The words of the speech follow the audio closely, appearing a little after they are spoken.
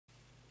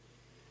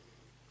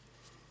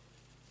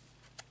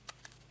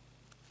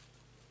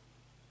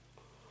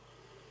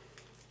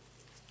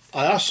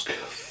I ask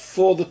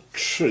for the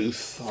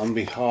truth on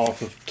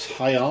behalf of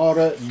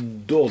Tie-Ara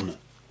Dunn.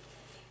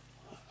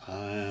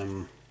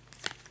 And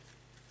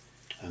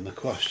the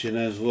question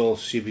is, will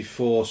she be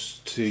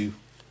forced to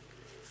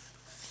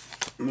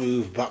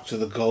move back to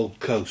the Gold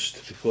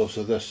Coast because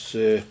of this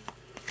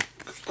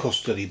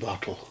custody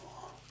battle?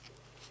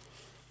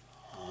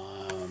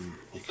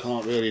 We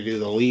can't really do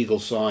the legal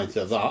side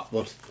of that,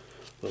 but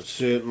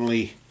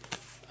certainly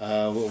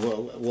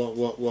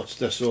what's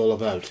this all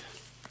about?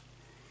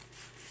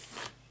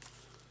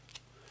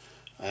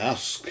 I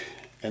ask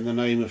in the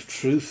name of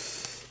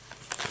truth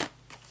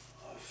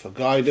for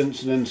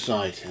guidance and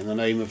insight, in the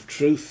name of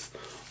truth,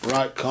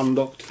 right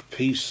conduct,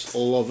 peace,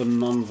 love and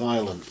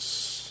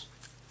non-violence.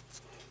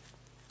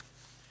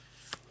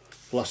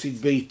 Blessed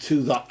be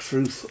to that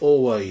truth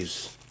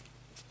always,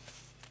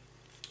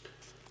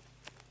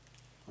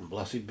 and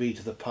blessed be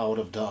to the power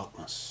of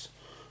darkness.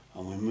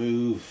 And we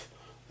move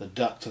the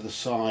deck to the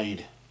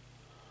side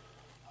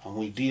and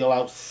we deal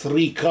out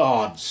 3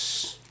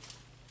 cards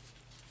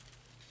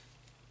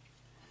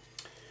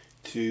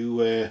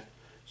to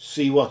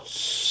see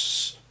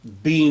what's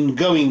been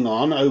going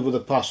on over the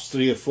past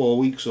 3 or 4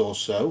 weeks or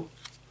so,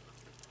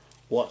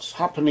 what's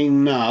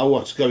happening now,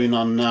 what's going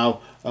on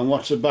now, and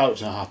what's about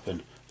to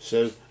happen.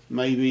 So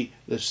maybe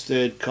this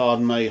 3rd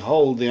card may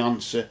hold the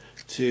answer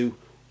to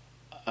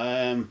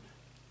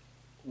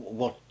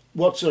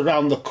what's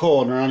around the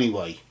corner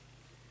anyway.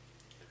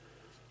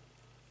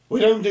 We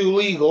don't do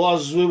legal,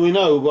 as we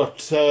know, but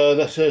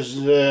this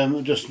is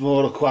just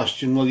more a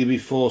question: will you be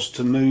forced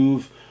to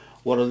move?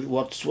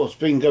 What's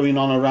been going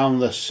on around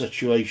this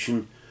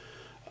situation?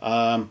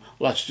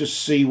 Let's just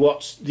see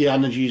what the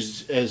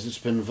energies is that's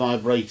been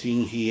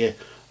vibrating here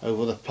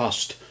over the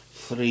past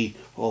 3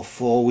 or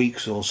 4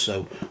 weeks or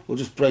so. We'll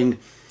just bring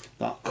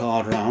that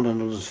card around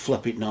and we'll just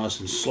flip it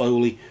nice and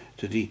slowly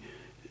to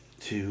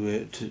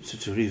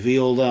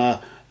reveal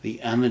there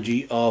the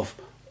energy of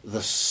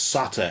the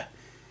satyr.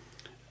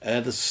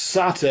 The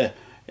satyr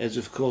is,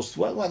 of course,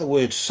 where the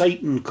word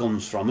Satan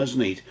comes from,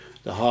 isn't it?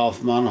 The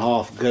half man,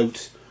 half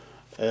goat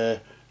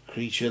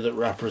creature that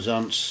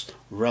represents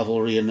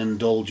revelry and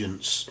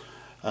indulgence.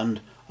 And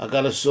I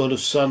got a sort of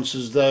sense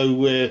as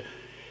though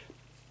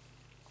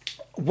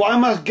why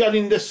am I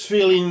getting this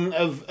feeling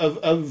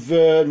of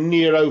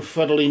Nero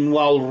fiddling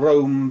while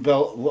Rome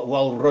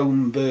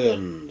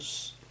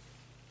burns?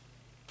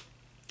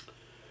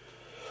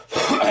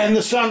 In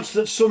the sense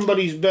that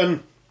somebody's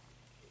been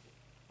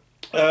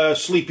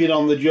sleeping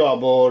on the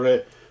job,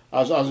 or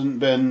hasn't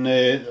been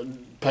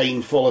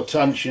paying full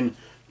attention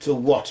to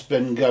what's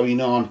been going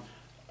on,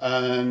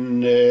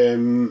 and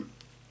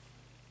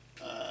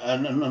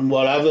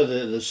whatever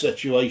the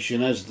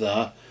situation is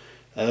there,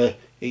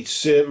 it's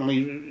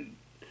certainly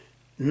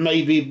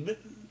maybe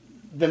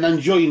been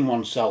enjoying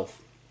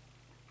oneself.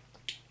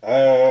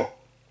 In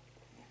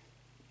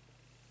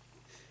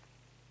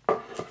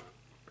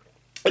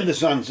the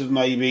sense of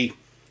maybe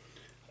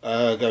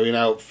going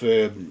out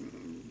for,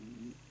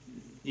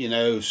 you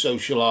know,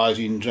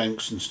 socialising,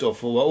 drinks and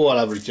stuff, or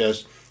whatever it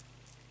is.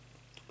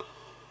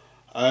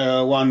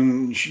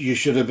 When you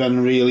should have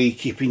been really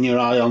keeping your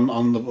eye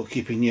on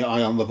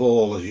the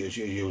ball, as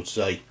you would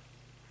say.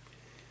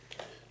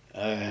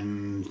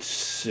 And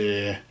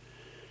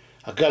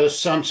I get a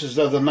sense as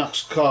though the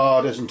next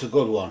card isn't a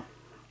good one.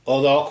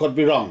 Although I could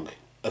be wrong.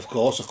 Of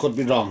course, I could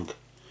be wrong.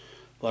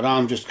 But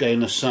I'm just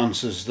getting a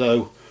sense as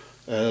though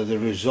the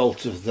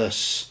result of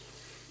this,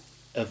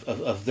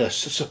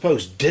 this, I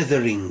suppose,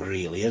 dithering,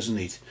 really, isn't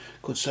it?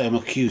 Could say I'm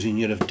accusing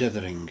you of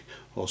dithering,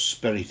 or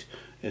spirit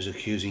is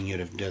accusing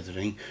you of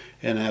dithering.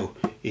 You know,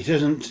 it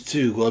isn't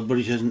too good, but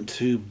it isn't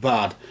too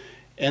bad,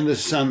 in the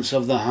sense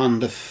of the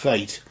hand of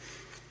fate,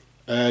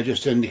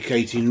 just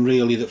indicating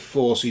really that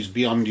forces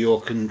beyond your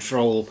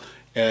control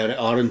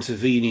are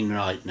intervening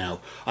right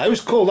now. I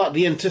always call that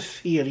the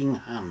interfering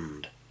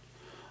hand,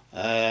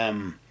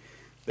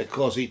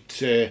 because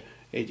it's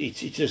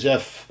as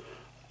if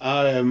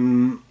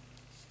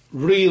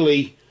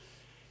really,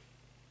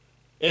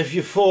 if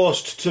you're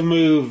forced to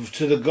move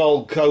to the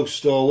Gold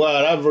Coast or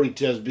wherever it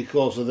is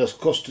because of this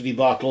custody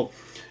battle,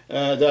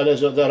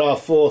 there are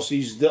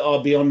forces that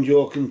are beyond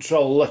your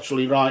control,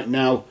 literally right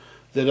now,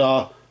 that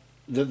are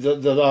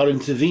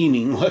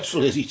intervening,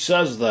 literally as it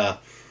says there,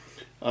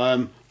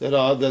 that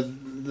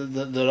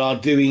are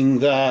doing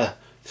their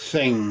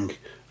thing,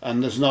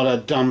 and there's not a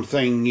damn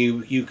thing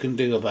you can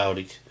do about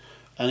it.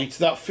 And it's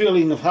that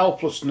feeling of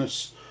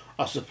helplessness,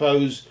 I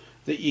suppose,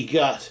 that you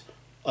get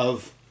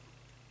of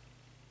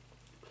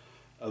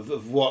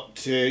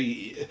what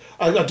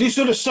I do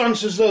sort of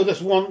sense as though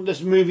this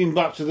moving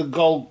back to the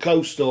Gold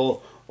Coast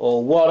or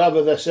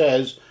whatever this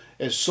is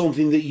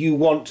something that you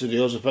want to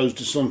do as opposed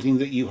to something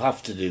that you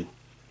have to do.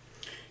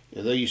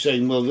 Though you're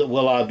saying, well,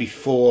 will I be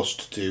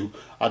forced to?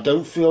 I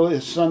don't feel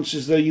a sense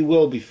as though you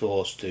will be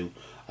forced to.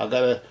 I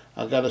got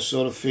a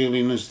sort of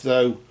feeling as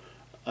though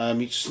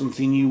it's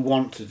something you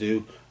want to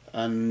do,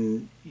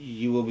 and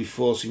you will be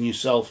forcing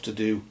yourself to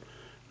do.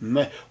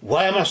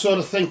 Why am I sort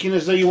of thinking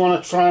as though you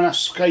want to try and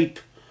escape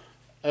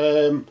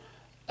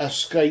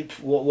escape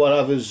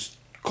whatever's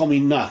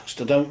coming next.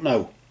 I don't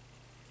know.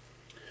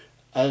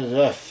 As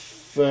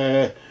if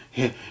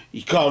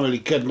you can't really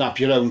kidnap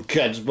your own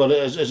kids, but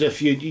as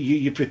if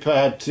you're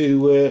prepared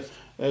to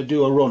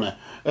do a runner.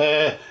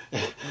 I'm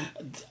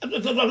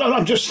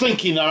just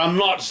thinking that. I'm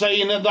not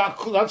saying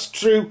that's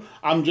true.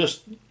 I'm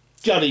just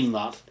getting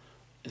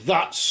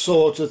that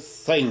sort of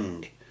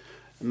thing.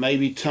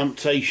 Maybe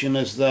temptation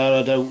is there,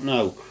 I don't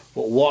know.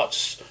 But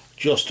what's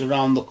just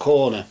around the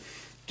corner?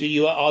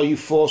 Are you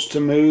forced to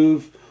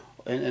move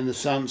in the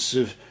sense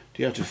of,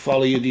 do you have to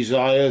follow your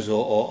desires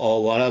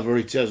or whatever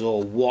it is,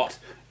 or what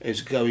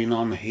is going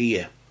on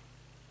here?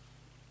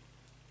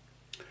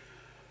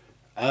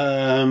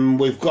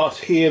 We've got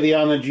here the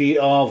energy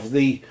of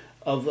the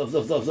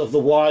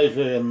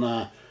wyvern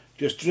there,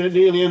 just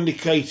really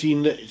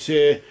indicating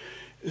that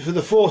for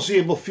the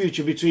foreseeable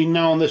future, between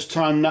now and this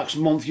time next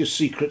month, your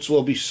secrets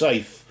will be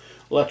safe,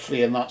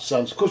 literally in that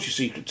sense. Of course your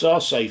secrets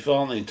are safe,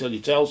 aren't they, until you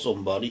tell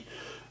somebody,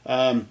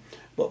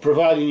 but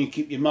providing you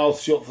keep your mouth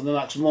shut for the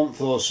next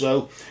month or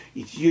so,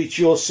 it's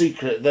your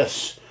secret.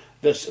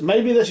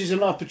 Maybe this is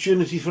an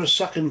opportunity for a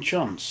second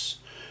chance,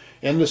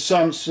 in the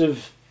sense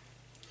of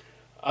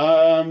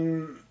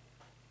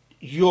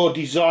your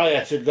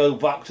desire to go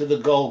back to the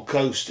Gold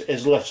Coast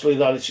is literally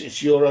that.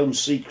 It's your own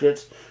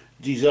secret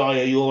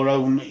desire, your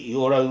own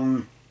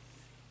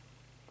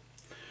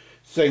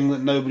thing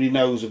that nobody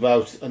knows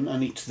about,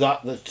 and it's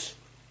that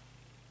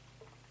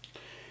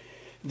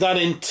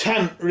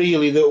intent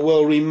really that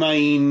will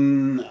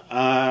remain,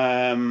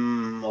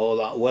 or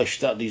that wish,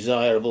 that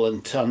desirable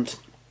intent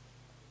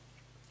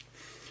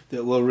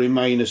that will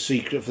remain a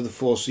secret for the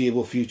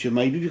foreseeable future,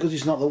 maybe because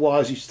it's not the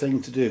wisest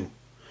thing to do.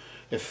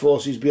 If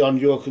forces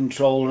beyond your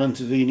control are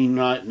intervening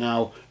right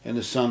now, in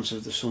the sense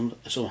of some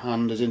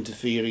hand is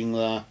interfering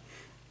there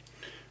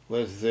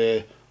with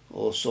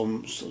or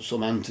some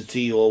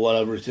entity or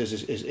whatever it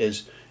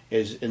is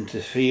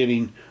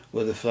interfering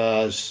with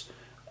affairs,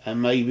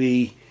 and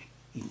maybe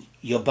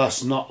you're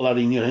best not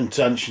letting your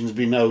intentions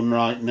be known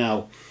right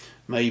now.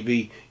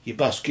 Maybe you're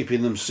best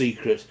keeping them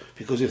secret,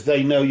 because if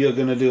they know you're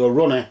going to do a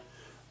runner,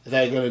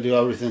 they're going to do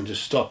everything to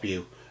stop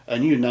you,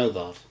 and you know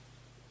that.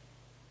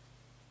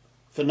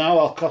 For now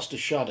I'll cast a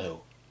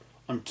shadow.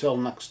 Until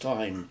next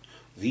time,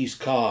 these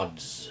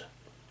cards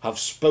have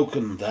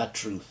spoken their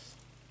truth.